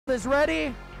is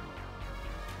ready.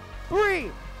 3,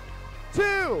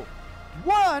 2,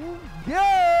 1,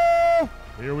 go!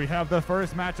 Here we have the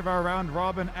first match of our round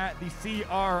robin at the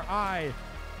CRI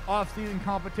off-season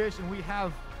competition. We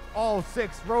have all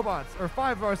 6 robots, or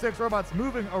 5 of our 6 robots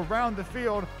moving around the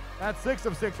field. That's 6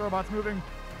 of 6 robots moving.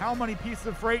 How many pieces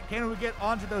of freight can we get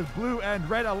onto those blue and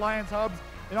red alliance hubs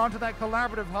and onto that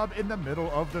collaborative hub in the middle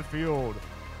of the field?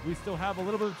 We still have a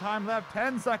little bit of time left,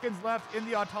 10 seconds left in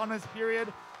the autonomous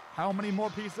period. How many more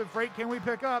pieces of freight can we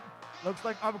pick up? Looks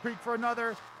like Upper Creek for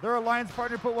another. Their alliance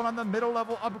partner put one on the middle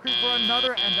level. Upper Creek for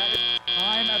another, and that is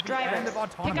time at the end of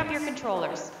autonomous. Pick up your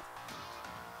controllers.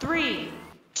 3,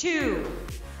 2,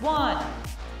 1.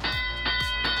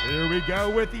 Here we go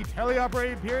with the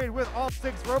teleoperated period with all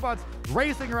 6 robots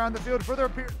racing around the field for their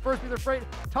first piece of freight.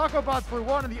 Taco Bots for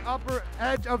one in the upper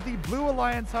edge of the blue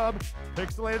alliance hub.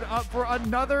 Pixelated up for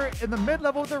another in the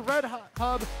mid-level with the red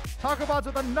hub. Taco Bots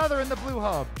with another in the blue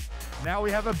hub. Now we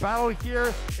have a battle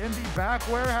here in the back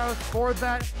warehouse for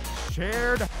that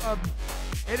shared hub.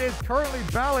 It is currently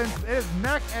balanced. It is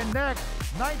neck and neck.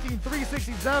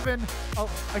 19,367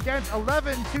 against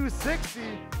 11,260.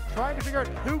 Trying to figure out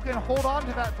who can hold on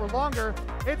to that for longer.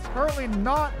 It's currently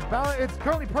not balanced. It's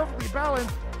currently perfectly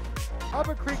balanced.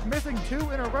 Upper Creek missing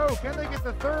 2 in a row. Can they get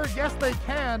the third? Yes, they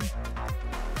can.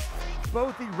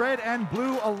 Both the red and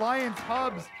blue alliance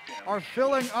hubs are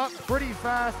filling up pretty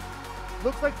fast.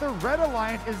 Looks like the red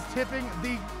alliance is tipping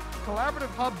the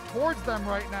collaborative hub towards them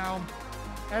right now.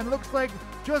 And looks like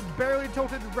just barely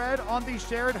tilted red on the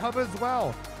shared hub as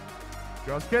well.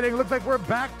 Just kidding. Looks like we're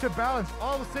back to balance.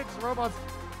 All 6 robots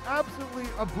absolutely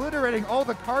obliterating all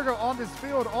the cargo on this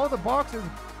field, all the boxes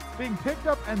being picked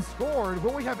up and scored.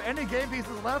 Will we have any game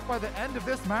pieces left by the end of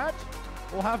this match?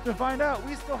 We'll have to find out.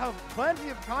 We still have plenty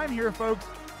of time here, folks,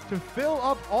 to fill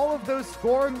up all of those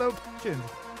scoring locations,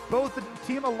 both the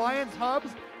Team Alliance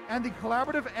hubs and the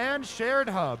collaborative and shared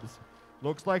hubs.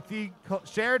 Looks like the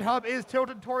shared hub is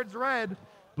tilted towards red.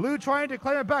 Blue trying to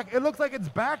claim it back. It looks like it's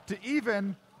back to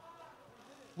even.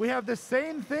 We have the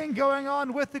same thing going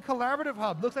on with the collaborative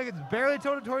hub. Looks like it's barely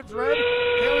tilted towards red.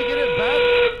 Can we get it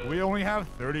back? We only have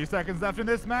 30 seconds left in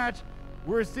this match.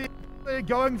 We're seeing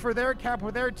going for their cap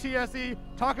with their TSE.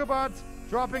 Taco Bots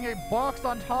dropping a box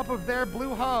on top of their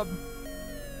blue hub.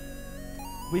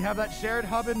 We have that shared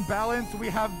hub in balance. We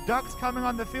have ducks coming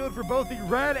on the field for both the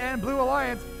red and blue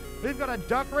alliance. We've got a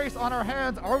duck race on our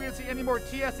hands. Are we gonna see any more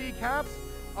TSE caps?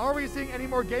 Are we seeing any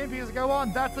more game pieces go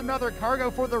on? That's another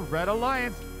cargo for the red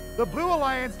alliance. The blue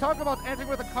alliance, Taco Bots entering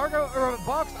with a cargo or a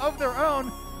box of their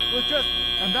own with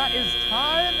and that is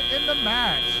time in the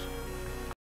match.